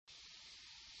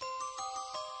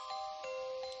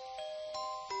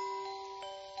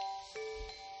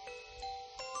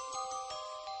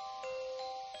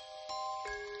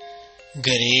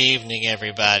Good evening,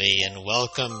 everybody, and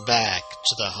welcome back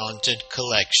to the Haunted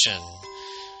Collection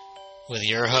with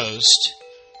your host,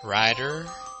 writer,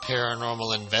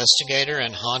 paranormal investigator,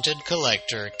 and haunted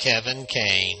collector, Kevin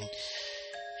Kane,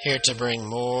 here to bring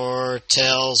more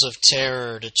tales of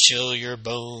terror to chill your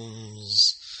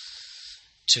bones,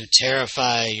 to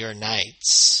terrify your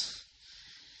nights.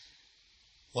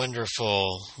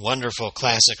 Wonderful, wonderful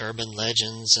classic urban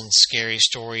legends and scary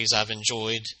stories I've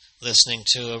enjoyed listening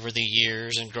to over the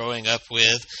years and growing up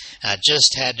with. I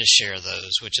just had to share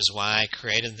those, which is why I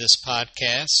created this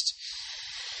podcast.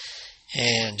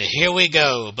 And here we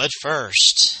go. But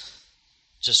first,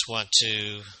 just want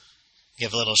to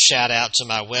give a little shout out to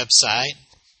my website,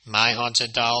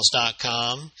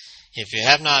 myhauntedDolls.com. If you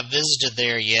have not visited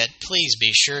there yet, please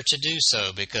be sure to do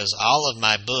so because all of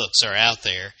my books are out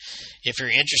there. If you're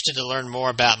interested to learn more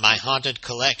about my haunted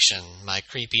collection, my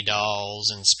creepy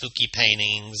dolls and spooky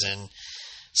paintings and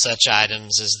such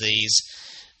items as these,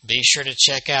 be sure to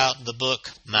check out the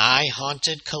book My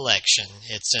Haunted Collection.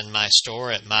 It's in my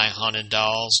store at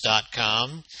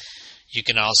myhauntedDolls.com. You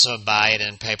can also buy it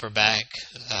in paperback.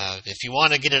 If you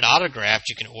want to get it autographed,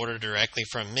 you can order directly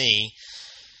from me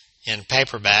in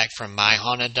paperback from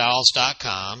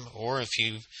myhauntedDolls.com, or if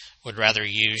you would rather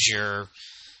use your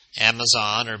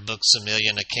Amazon or Books A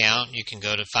Million account, you can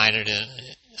go to find it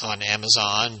on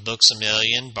Amazon, Books A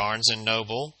Million, Barnes &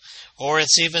 Noble, or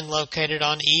it's even located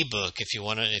on ebook. If you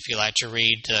like to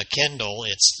read Kindle,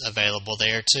 it's available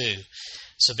there too.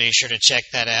 So be sure to check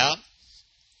that out.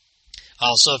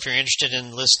 Also, if you're interested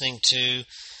in listening to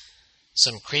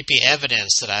some creepy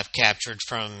evidence that I've captured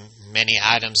from many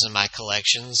items in my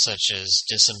collection, such as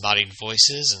disembodied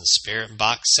voices and spirit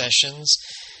box sessions,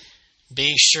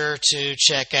 be sure to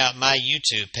check out my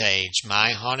YouTube page,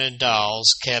 My Haunted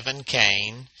Dolls, Kevin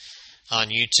Kane. On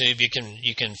YouTube,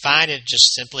 you can find it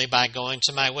just simply by going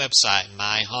to my website,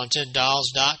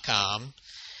 myhauntedDolls.com,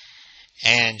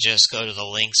 and just go to the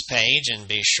links page and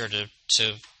be sure to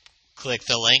click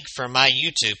the link for my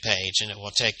YouTube page, and it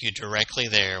will take you directly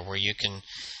there where you can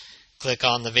click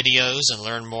on the videos and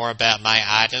learn more about my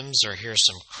items or hear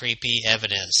some creepy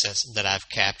evidence that I've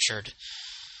captured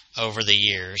over the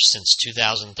years since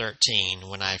 2013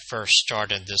 when I first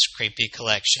started this creepy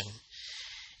collection.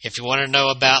 If you want to know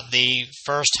about the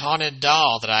first haunted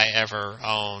doll that I ever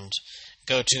owned,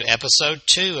 go to episode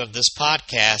 2 of this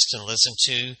podcast and listen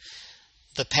to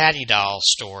the Patty doll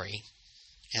story.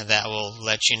 And that will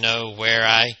let you know where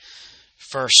I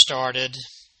first started,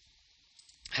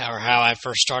 how I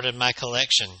first started my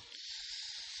collection.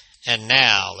 And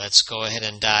now, let's go ahead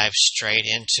and dive straight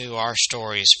into our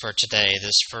stories for today.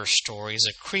 This first story is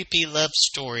a creepy love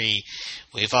story.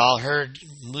 We've all heard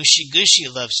mushy-gushy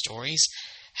love stories.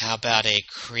 How about a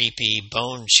creepy,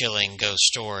 bone-chilling ghost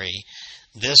story?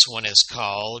 This one is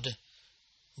called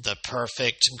The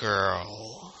Perfect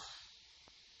Girl.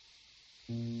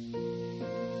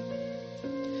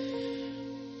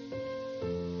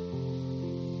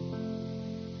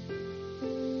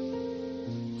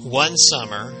 One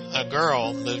summer, a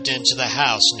girl moved into the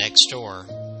house next door.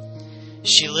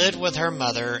 She lived with her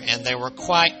mother, and they were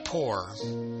quite poor.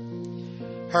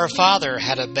 Her father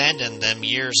had abandoned them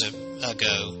years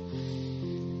ago.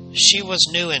 She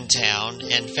was new in town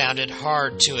and found it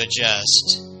hard to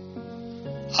adjust.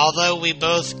 Although we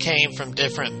both came from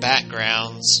different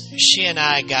backgrounds, she and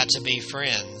I got to be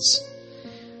friends.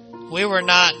 We were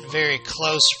not very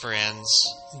close friends,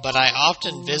 but I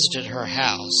often visited her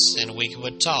house and we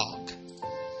would talk.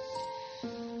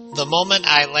 The moment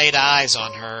I laid eyes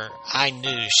on her, I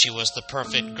knew she was the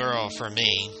perfect girl for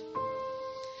me.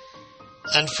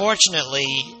 Unfortunately,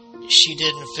 she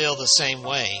didn't feel the same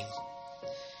way.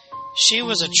 She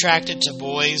was attracted to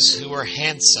boys who were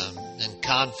handsome and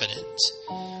confident.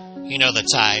 You know the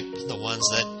type, the ones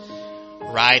that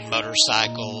ride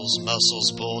motorcycles,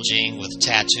 muscles bulging with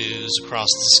tattoos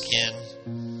across the skin.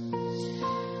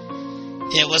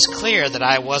 It was clear that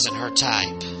I wasn't her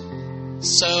type,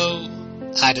 so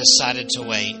I decided to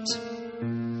wait.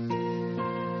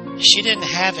 She didn't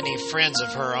have any friends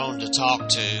of her own to talk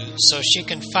to, so she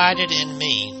confided in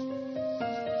me.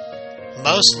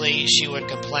 Mostly, she would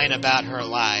complain about her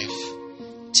life,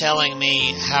 telling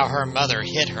me how her mother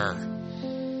hit her,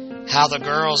 how the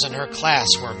girls in her class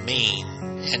were mean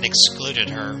and excluded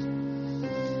her.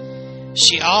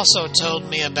 She also told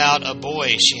me about a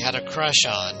boy she had a crush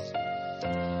on.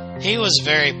 He was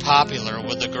very popular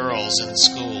with the girls in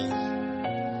school.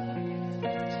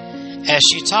 As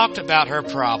she talked about her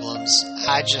problems,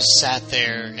 I just sat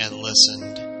there and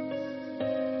listened.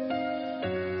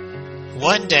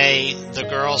 One day, the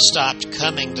girl stopped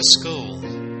coming to school.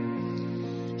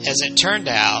 As it turned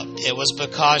out, it was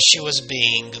because she was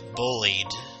being bullied.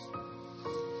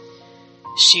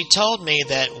 She told me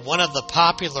that one of the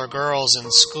popular girls in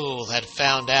school had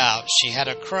found out she had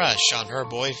a crush on her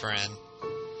boyfriend.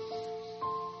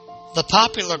 The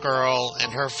popular girl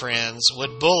and her friends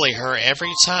would bully her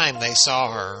every time they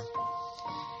saw her.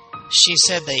 She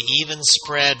said they even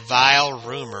spread vile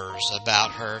rumors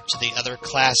about her to the other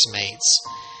classmates,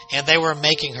 and they were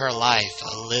making her life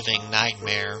a living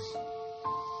nightmare.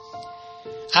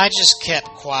 I just kept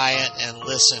quiet and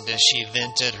listened as she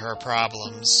vented her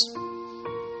problems.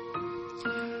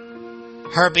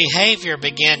 Her behavior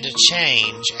began to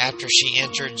change after she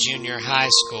entered junior high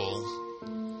school.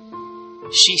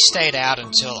 She stayed out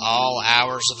until all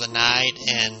hours of the night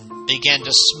and began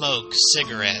to smoke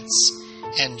cigarettes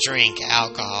and drink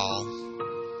alcohol.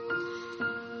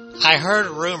 I heard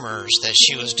rumors that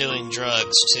she was doing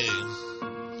drugs too.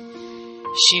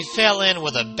 She fell in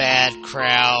with a bad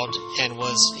crowd and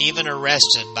was even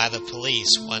arrested by the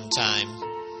police one time.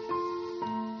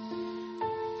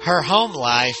 Her home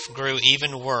life grew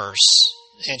even worse,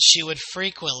 and she would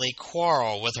frequently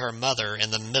quarrel with her mother in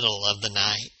the middle of the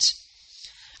night.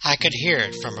 I could hear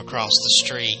it from across the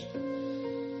street.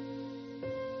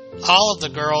 All of the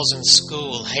girls in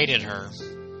school hated her.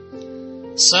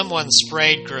 Someone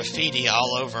sprayed graffiti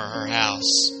all over her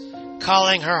house,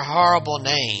 calling her horrible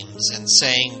names and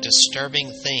saying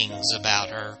disturbing things about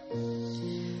her.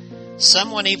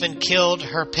 Someone even killed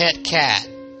her pet cat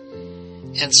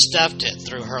and stuffed it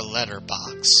through her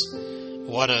letterbox.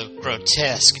 What a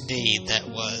grotesque deed that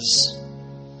was.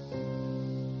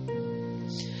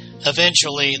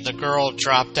 Eventually, the girl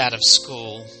dropped out of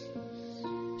school.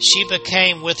 She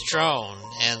became withdrawn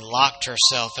and locked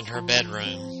herself in her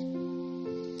bedroom.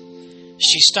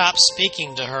 She stopped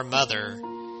speaking to her mother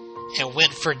and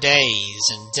went for days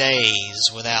and days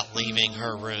without leaving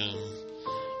her room,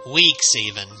 weeks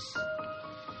even.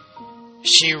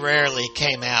 She rarely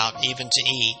came out even to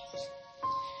eat.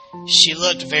 She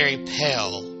looked very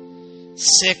pale,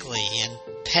 sickly, and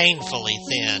painfully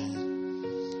thin.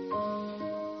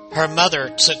 Her mother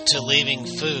took to leaving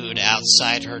food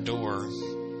outside her door.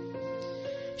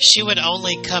 She would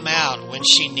only come out when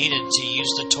she needed to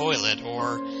use the toilet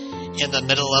or in the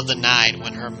middle of the night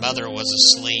when her mother was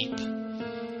asleep.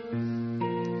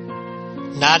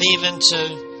 Not even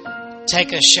to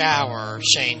take a shower or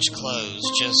change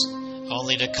clothes, just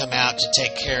only to come out to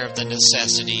take care of the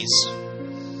necessities.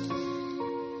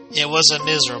 It was a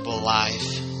miserable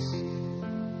life.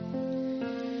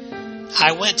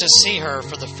 I went to see her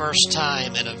for the first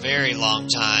time in a very long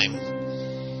time.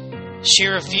 She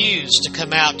refused to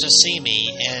come out to see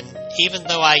me, and even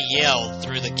though I yelled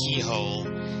through the keyhole,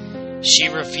 she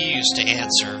refused to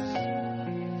answer.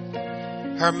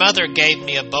 Her mother gave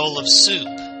me a bowl of soup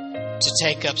to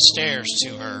take upstairs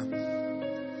to her.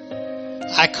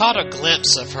 I caught a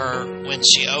glimpse of her when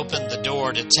she opened the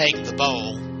door to take the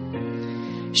bowl.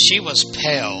 She was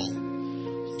pale,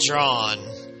 drawn,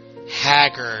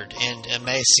 haggard, and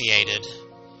emaciated.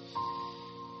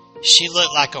 She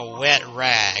looked like a wet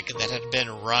rag that had been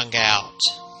wrung out.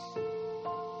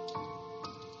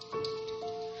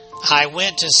 I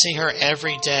went to see her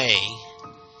every day.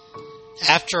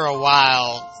 After a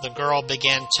while, the girl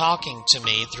began talking to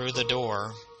me through the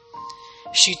door.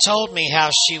 She told me how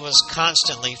she was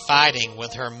constantly fighting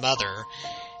with her mother,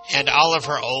 and all of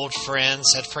her old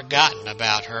friends had forgotten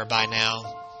about her by now.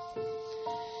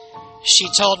 She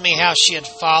told me how she had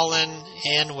fallen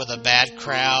in with a bad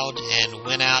crowd and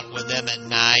went out with them at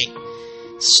night,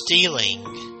 stealing,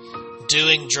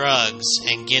 doing drugs,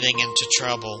 and getting into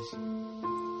trouble.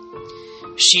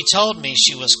 She told me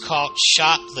she was caught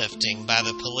shoplifting by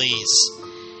the police,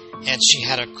 and she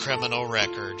had a criminal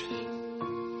record.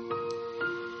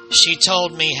 She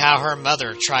told me how her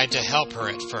mother tried to help her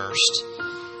at first,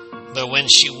 but when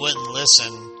she wouldn't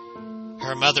listen,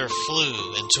 her mother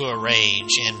flew into a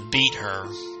rage and beat her.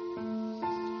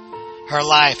 Her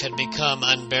life had become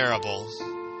unbearable.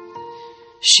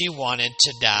 She wanted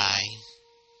to die.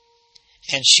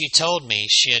 And she told me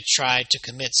she had tried to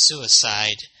commit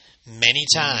suicide many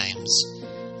times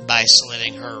by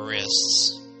slitting her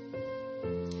wrists.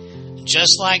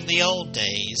 Just like the old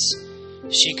days,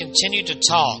 she continued to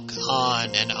talk on,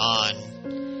 and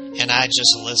I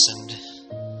just listened.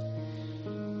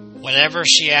 Whenever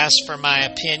she asked for my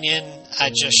opinion, I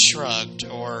just shrugged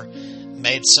or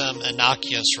made some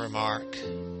innocuous remark.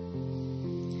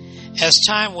 As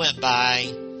time went by,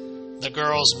 the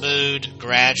girl's mood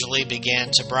gradually began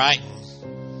to brighten.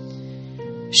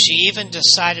 She even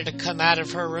decided to come out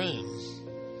of her room.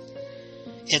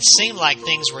 It seemed like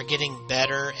things were getting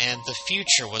better and the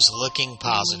future was looking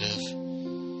positive.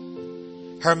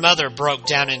 Her mother broke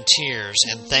down in tears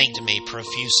and thanked me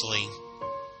profusely.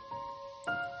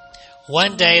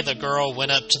 One day the girl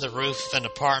went up to the roof of an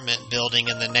apartment building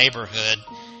in the neighborhood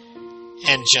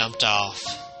and jumped off.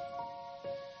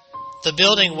 The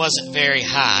building wasn't very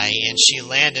high, and she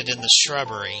landed in the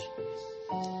shrubbery.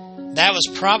 That was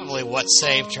probably what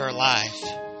saved her life.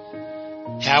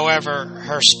 However,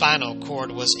 her spinal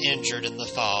cord was injured in the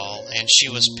fall, and she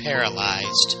was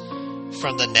paralyzed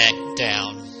from the neck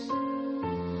down.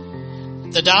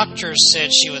 The doctors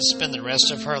said she would spend the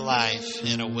rest of her life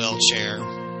in a wheelchair.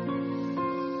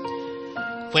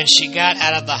 When she got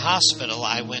out of the hospital,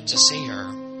 I went to see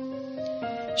her.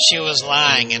 She was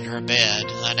lying in her bed,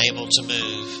 unable to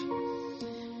move.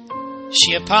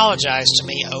 She apologized to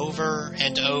me over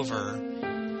and over,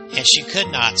 and she could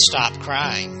not stop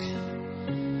crying.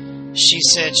 She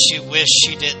said she wished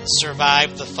she didn't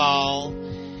survive the fall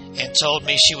and told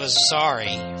me she was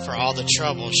sorry for all the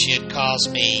trouble she had caused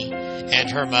me and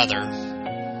her mother.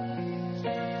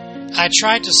 I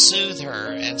tried to soothe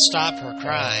her and stop her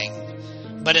crying,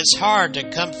 but it's hard to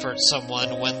comfort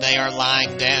someone when they are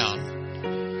lying down.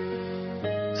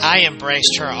 I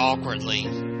embraced her awkwardly.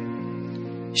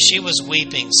 She was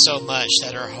weeping so much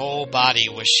that her whole body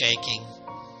was shaking.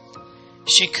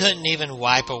 She couldn't even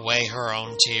wipe away her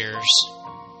own tears.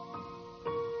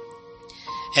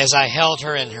 As I held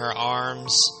her in her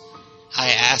arms, I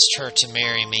asked her to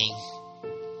marry me.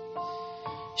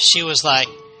 She was like,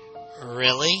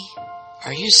 "Really?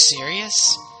 Are you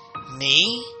serious?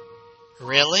 Me?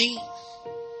 Really?"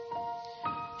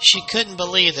 She couldn't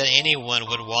believe that anyone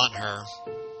would want her.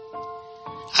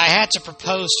 I had to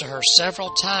propose to her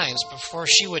several times before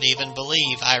she would even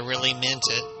believe I really meant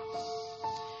it.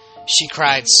 She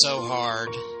cried so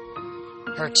hard.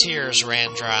 Her tears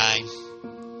ran dry.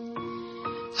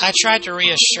 I tried to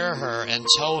reassure her and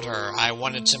told her I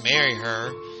wanted to marry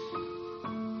her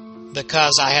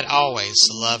because I had always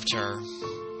loved her.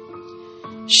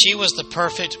 She was the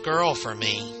perfect girl for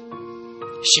me.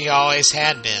 She always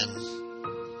had been.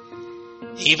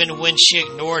 Even when she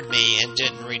ignored me and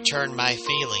didn't return my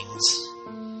feelings.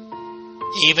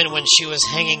 Even when she was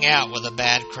hanging out with a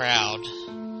bad crowd.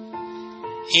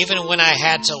 Even when I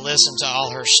had to listen to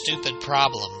all her stupid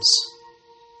problems.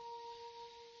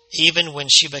 Even when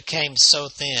she became so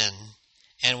thin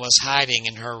and was hiding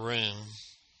in her room.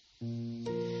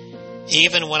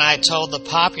 Even when I told the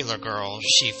popular girl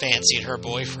she fancied her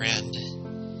boyfriend.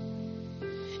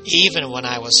 Even when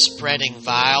I was spreading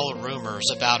vile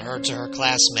rumors about her to her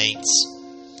classmates.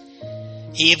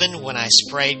 Even when I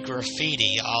sprayed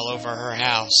graffiti all over her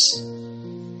house.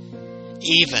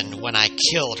 Even when I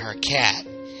killed her cat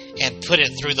and put it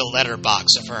through the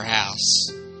letterbox of her house.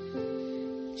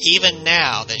 Even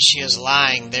now that she is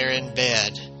lying there in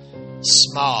bed,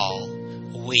 small,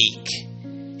 weak,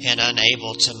 and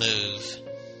unable to move.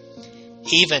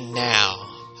 Even now,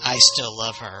 I still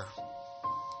love her.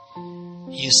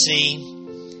 You see,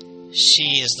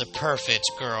 she is the perfect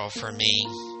girl for me,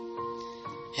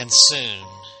 and soon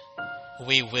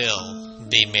we will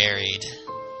be married.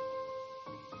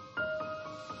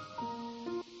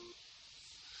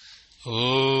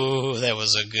 Ooh, that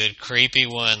was a good creepy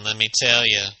one, let me tell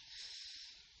you.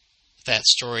 If that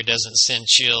story doesn't send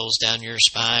chills down your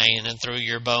spine and through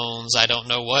your bones, I don't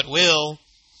know what will.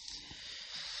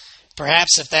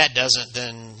 Perhaps if that doesn't,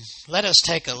 then let us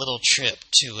take a little trip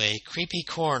to a creepy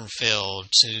cornfield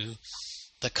to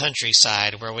the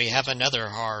countryside where we have another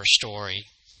horror story.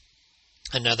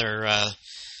 Another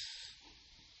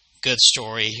good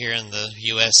story here in the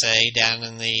USA, down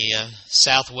in the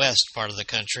southwest part of the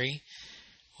country.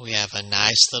 We have a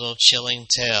nice little chilling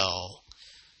tale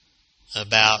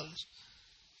about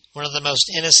one of the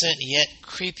most innocent yet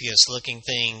creepiest looking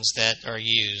things that are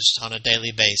used on a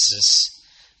daily basis.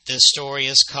 This story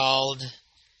is called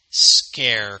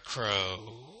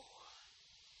Scarecrow.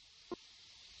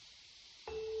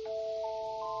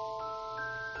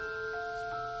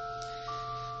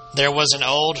 There was an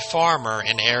old farmer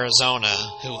in Arizona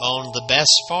who owned the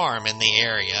best farm in the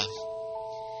area.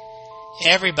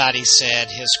 Everybody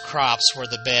said his crops were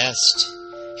the best,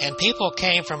 and people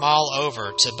came from all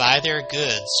over to buy their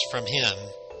goods from him.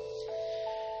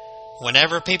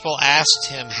 Whenever people asked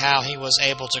him how he was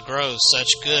able to grow such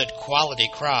good quality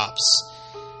crops,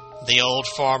 the old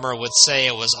farmer would say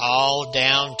it was all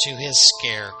down to his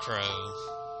scarecrow.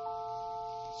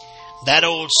 "That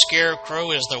old scarecrow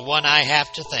is the one I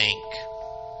have to thank,"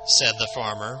 said the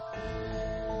farmer.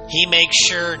 "He makes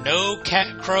sure no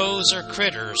crows or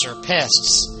critters or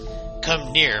pests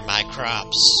come near my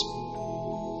crops."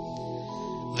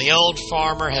 The old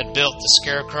farmer had built the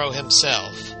scarecrow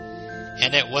himself,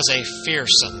 and it was a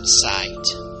fearsome sight.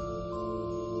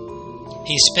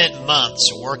 He spent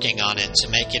months working on it to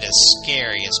make it as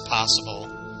scary as possible.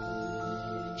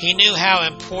 He knew how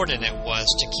important it was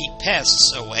to keep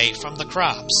pests away from the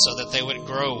crops so that they would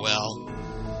grow well.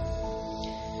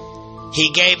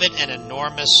 He gave it an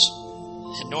enormous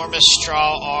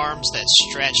straw arms that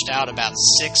stretched out about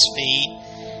 6 feet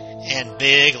and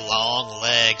big long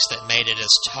legs that made it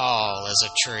as tall as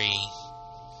a tree.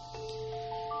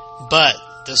 But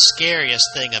the scariest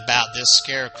thing about this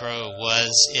scarecrow was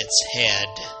its head.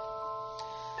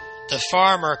 The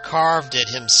farmer carved it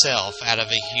himself out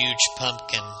of a huge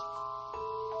pumpkin.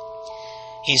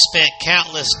 He spent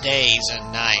countless days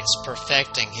and nights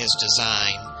perfecting his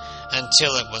design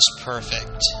until it was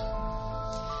perfect.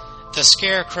 The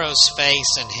scarecrow's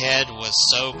face and head was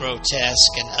so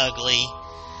grotesque and ugly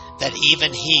that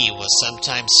even he was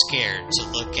sometimes scared to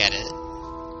look at it.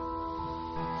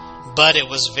 But it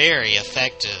was very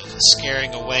effective,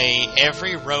 scaring away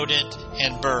every rodent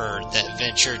and bird that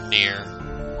ventured near.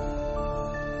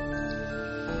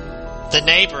 The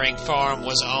neighboring farm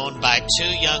was owned by 2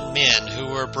 young men who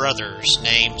were brothers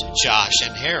named Josh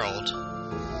and Harold.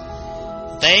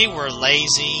 They were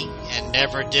lazy and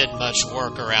never did much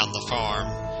work around the farm,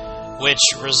 which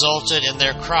resulted in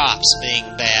their crops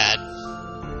being bad.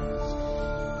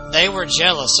 They were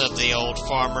jealous of the old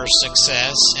farmer's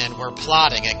success and were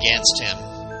plotting against him.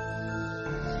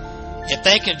 If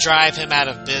they could drive him out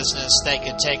of business, they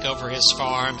could take over his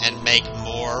farm and make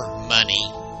more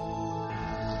money.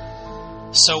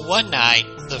 So one night,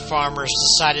 the farmers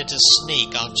decided to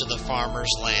sneak onto the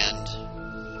farmer's land.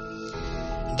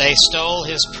 They stole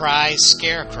his prize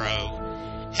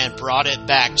scarecrow and brought it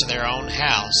back to their own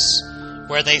house,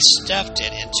 where they stuffed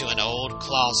it into an old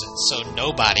closet so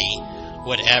nobody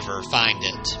would ever find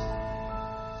it.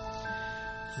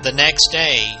 The next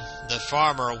day, the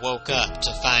farmer woke up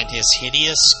to find his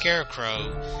hideous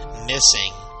scarecrow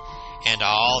missing and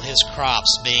all his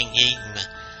crops being eaten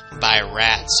by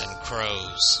rats and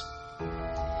crows.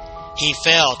 He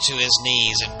fell to his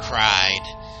knees and cried,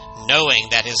 knowing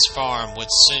that his farm would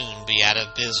soon be out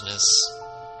of business.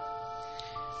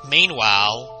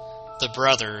 Meanwhile, the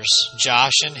brothers,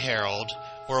 Josh and Harold,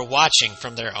 were watching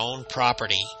from their own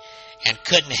property and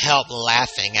couldn't help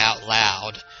laughing out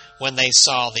loud when they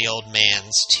saw the old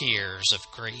man's tears of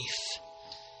grief.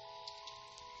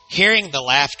 Hearing the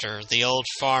laughter, the old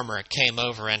farmer came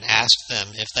over and asked them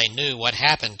if they knew what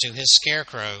happened to his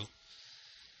scarecrow.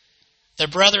 The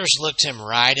brothers looked him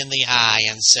right in the eye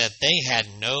and said they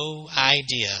had no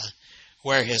idea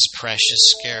where his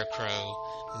precious scarecrow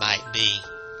might be.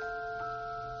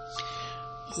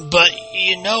 "But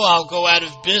you know I'll go out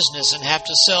of business and have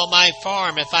to sell my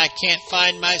farm if I can't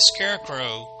find my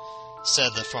scarecrow,"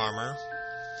 said the farmer.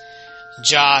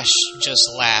 Josh just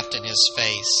laughed in his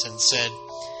face and said,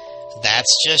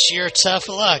 "That's just your tough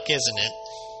luck, isn't it?"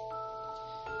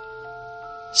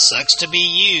 "Sucks to be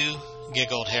you,"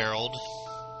 giggled Harold.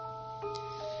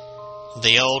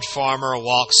 The old farmer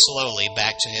walked slowly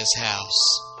back to his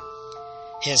house,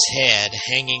 his head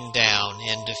hanging down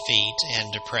in defeat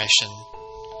and depression.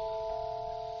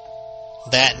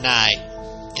 That night,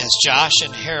 as Josh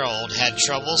and Harold had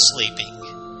trouble sleeping,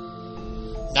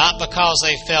 not because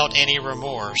they felt any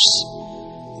remorse,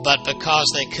 but because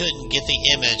they couldn't get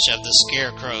the image of the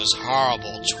scarecrow's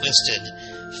horrible, twisted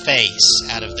face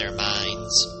out of their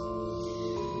minds.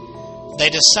 They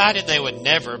decided they would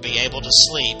never be able to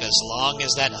sleep as long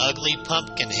as that ugly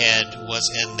pumpkin head was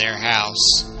in their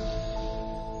house.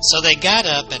 So they got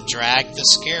up and dragged the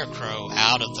scarecrow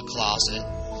out of the closet.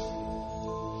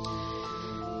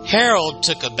 Harold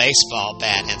took a baseball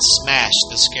bat and smashed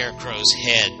the scarecrow's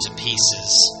head to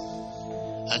pieces,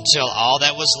 until all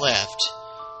that was left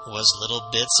was little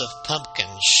bits of pumpkin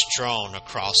strewn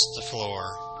across the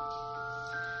floor.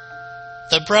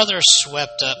 The brothers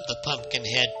swept up the pumpkin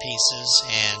head pieces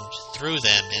and threw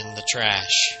them in the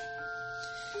trash.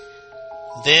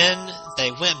 Then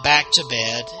they went back to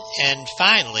bed and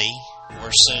finally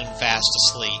were soon fast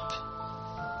asleep,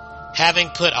 having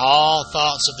put all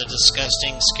thoughts of the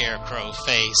disgusting scarecrow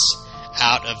face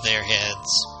out of their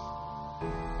heads.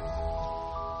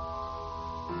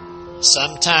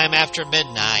 Sometime after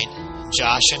midnight,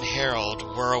 Josh and Harold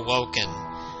were awoken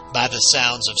by the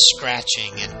sounds of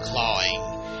scratching and clawing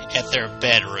at their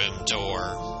bedroom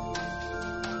door.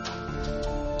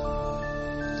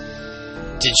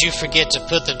 "Did you forget to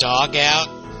put the dog out?"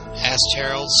 asked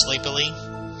Harold sleepily.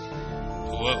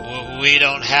 We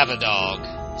don't have a dog,"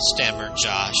 stammered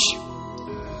Josh.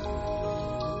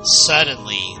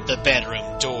 Suddenly, the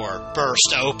bedroom door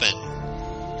burst open,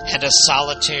 and a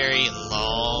solitary,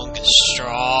 long,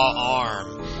 straw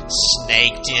arm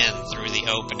snaked in through the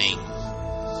opening.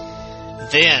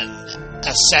 Then,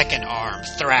 A second arm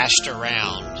thrashed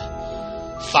around,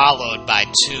 followed by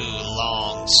 2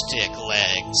 long stick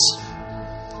legs.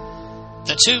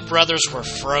 The 2 brothers were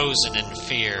frozen in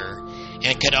fear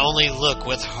and could only look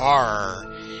with horror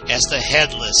as the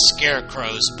headless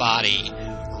Scarecrow's body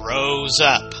rose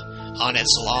up on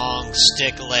its long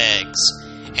stick legs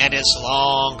and its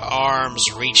long arms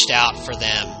reached out for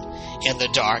them in the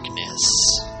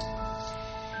darkness.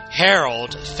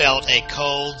 Harold felt a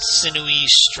cold, sinewy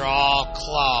straw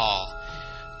claw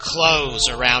close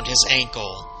around his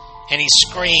ankle, and he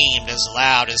screamed as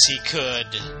loud as he could.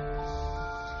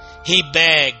 He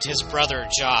begged his brother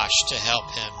Josh to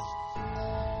help him,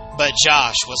 but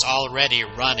Josh was already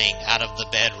running out of the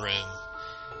bedroom.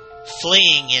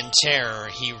 Fleeing in terror,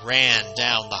 he ran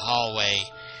down the hallway,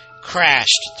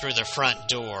 crashed through the front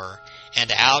door,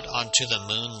 and out onto the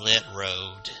moonlit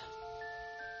road.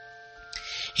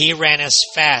 He ran as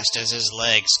fast as his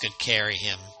legs could carry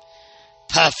him,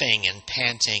 puffing and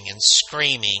panting and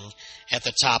screaming at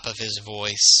the top of his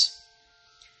voice.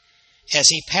 As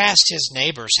he passed his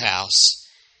neighbor's house,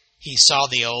 he saw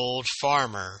the old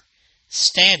farmer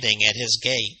standing at his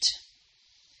gate.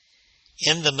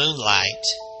 In the moonlight,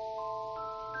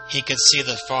 he could see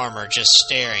the farmer just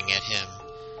staring at him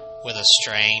with a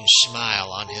strange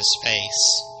smile on his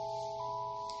face.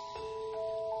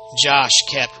 Josh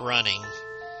kept running,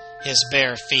 his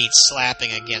bare feet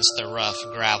slapping against the rough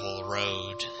gravel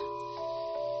road.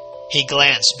 He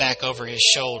glanced back over his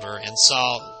shoulder and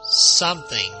saw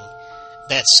something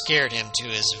that scared him to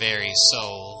his very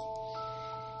soul.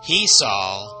 He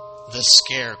saw the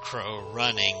Scarecrow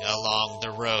running along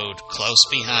the road close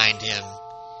behind him.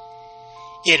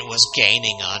 It was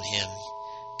gaining on him,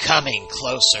 coming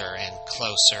closer and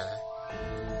closer.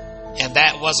 And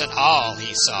that wasn't all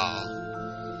he saw.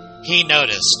 He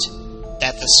noticed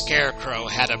that the Scarecrow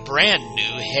had a brand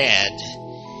new head,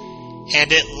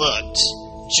 and it looked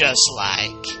just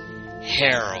like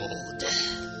Harold.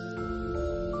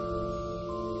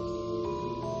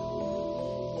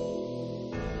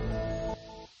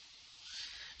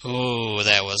 Ooh,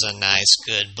 that was a nice,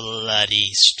 good, bloody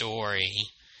story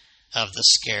of the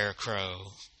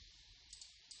Scarecrow.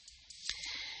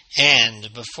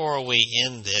 And before we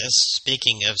end this,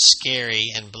 speaking of scary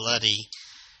and bloody,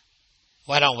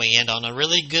 why don't we end on a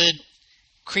really good,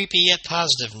 creepy yet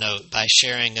positive note by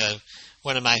sharing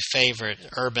one of my favorite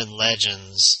urban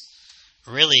legends,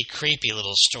 really creepy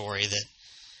little story that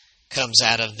comes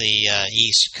out of the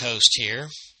East Coast here.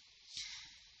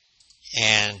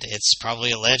 And it's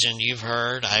probably a legend you've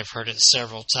heard. I've heard it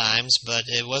several times, but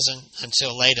it wasn't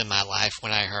until late in my life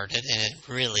when I heard it, and it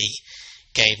really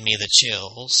gave me the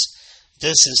chills.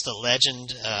 This is the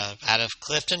legend out of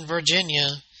Clifton, Virginia,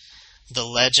 the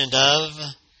legend of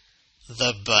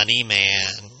the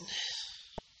Bunnyman.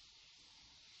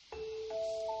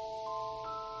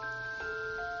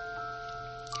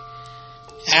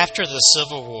 After the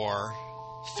Civil War,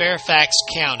 Fairfax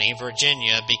County,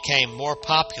 Virginia, became more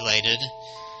populated,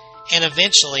 and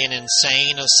eventually an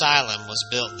insane asylum was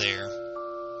built there.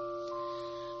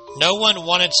 No one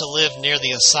wanted to live near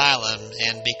the asylum,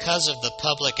 and because of the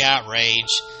public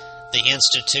outrage, the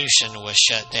institution was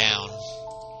shut down.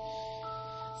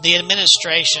 The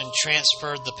administration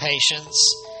transferred the patients,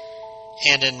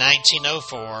 and in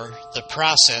 1904, the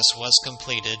process was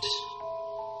completed.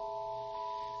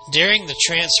 During the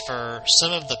transfer,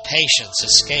 some of the patients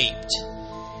escaped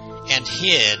and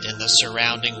hid in the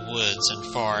surrounding woods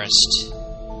and forest.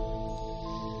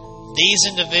 These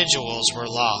individuals were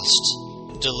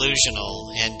lost,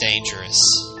 delusional, and dangerous.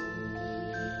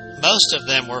 Most of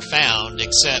them were found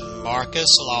except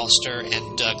Marcus Lauster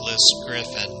and Douglas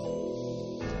Griffin.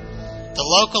 The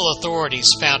local authorities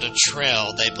found a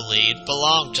trail they believed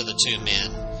belonged to the 2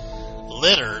 men,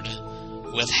 littered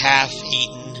with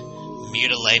half-eaten,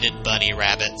 mutilated bunny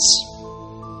rabbits.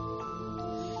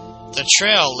 The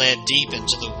trail led deep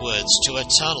into the woods to a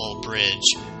tunnel bridge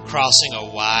crossing a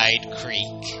wide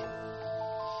creek.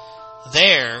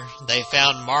 There, they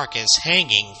found Marcus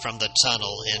hanging from the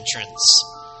tunnel entrance.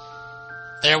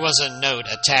 There was a note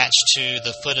attached to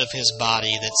the foot of his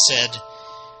body that said,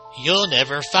 "You'll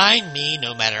never find me,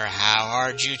 no matter how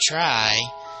hard you try."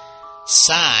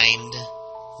 Signed,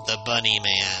 the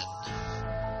Bunnyman.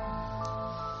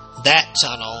 That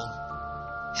tunnel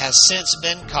has since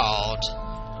been called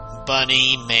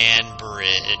Bunnyman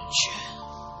Bridge.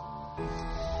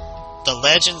 The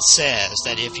legend says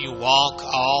that if you walk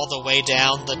all the way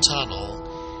down the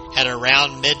tunnel at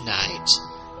around midnight,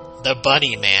 the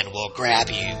Bunnyman will grab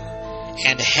you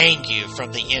and hang you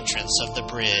from the entrance of the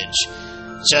bridge,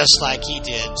 just like he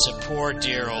did to poor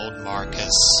dear old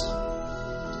Marcus.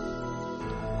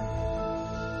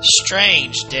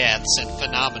 strange deaths and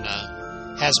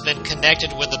phenomena has been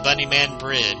connected with the Bunnyman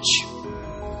Bridge.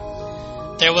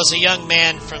 There was a young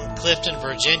man from Clifton,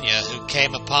 Virginia, who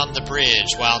came upon the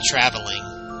bridge while traveling.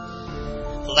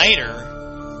 Later,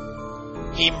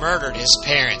 he murdered his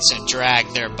parents and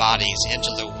dragged their bodies into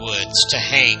the woods to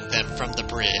hang them from the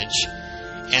bridge,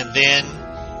 and then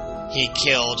he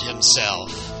killed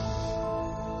himself.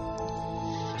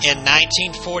 In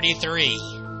 1943,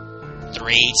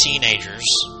 3 teenagers,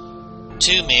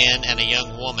 2 men and a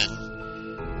young woman,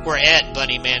 were at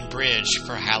Bunnyman Bridge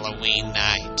for Halloween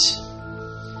night.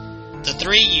 The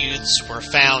 3 youths were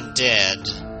found dead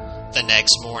the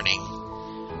next morning,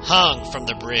 hung from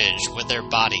the bridge with their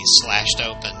bodies slashed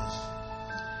open,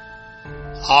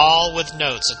 all with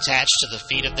notes attached to the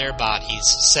feet of their bodies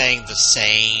saying the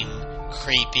same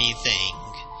creepy thing: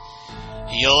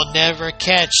 "You'll never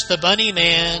catch the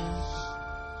Bunnyman."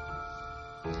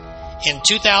 In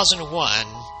 2001,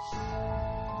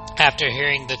 after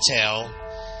hearing the tale,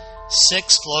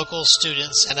 6 local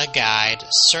students and a guide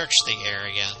searched the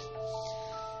area.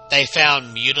 They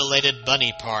found mutilated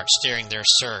bunny parts during their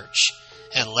search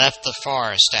and left the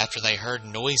forest after they heard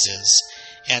noises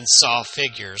and saw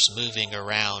figures moving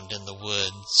around in the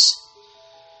woods.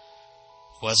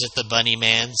 Was it the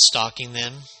Bunnyman stalking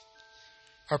them?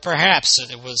 Or perhaps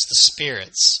it was the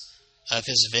spirits of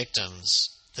his victims,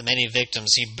 the many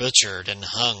victims he butchered and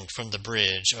hung from the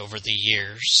bridge over the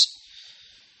years.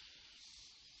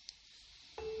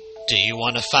 Do you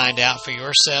want to find out for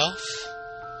yourself?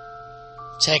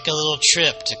 Take a little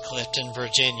trip to Clifton,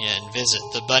 Virginia, and visit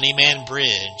the Bunnyman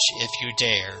Bridge if you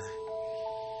dare.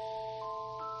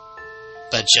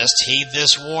 But just heed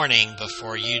this warning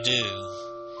before you do.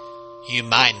 You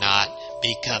might not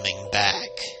be coming back.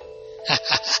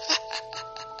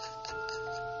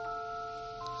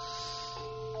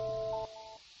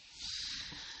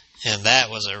 And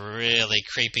that was a really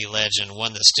creepy legend,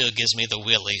 one that still gives me the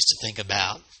willies to think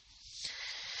about.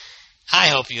 I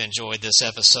hope you enjoyed this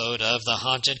episode of The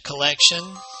Haunted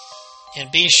Collection, and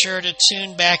be sure to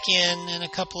tune back in a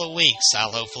couple of weeks.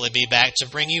 I'll hopefully be back to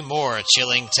bring you more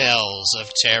chilling tales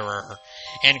of terror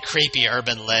and creepy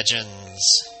urban legends.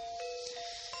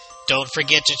 Don't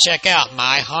forget to check out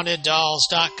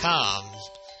myhauntedDolls.com.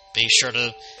 Be sure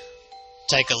to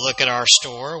take a look at our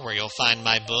store where you'll find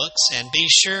my books, and be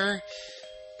sure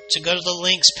to go to the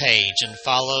links page and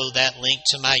follow that link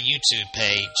to my YouTube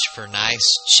page for nice,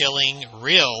 chilling,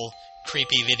 real,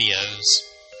 creepy videos.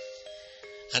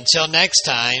 Until next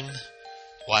time,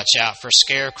 watch out for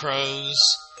scarecrows,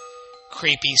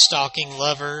 creepy stalking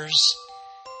lovers,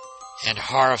 and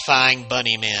horrifying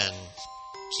bunnymen.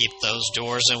 Keep those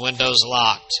doors and windows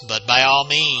locked, but by all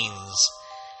means,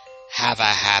 have a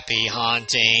happy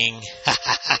haunting.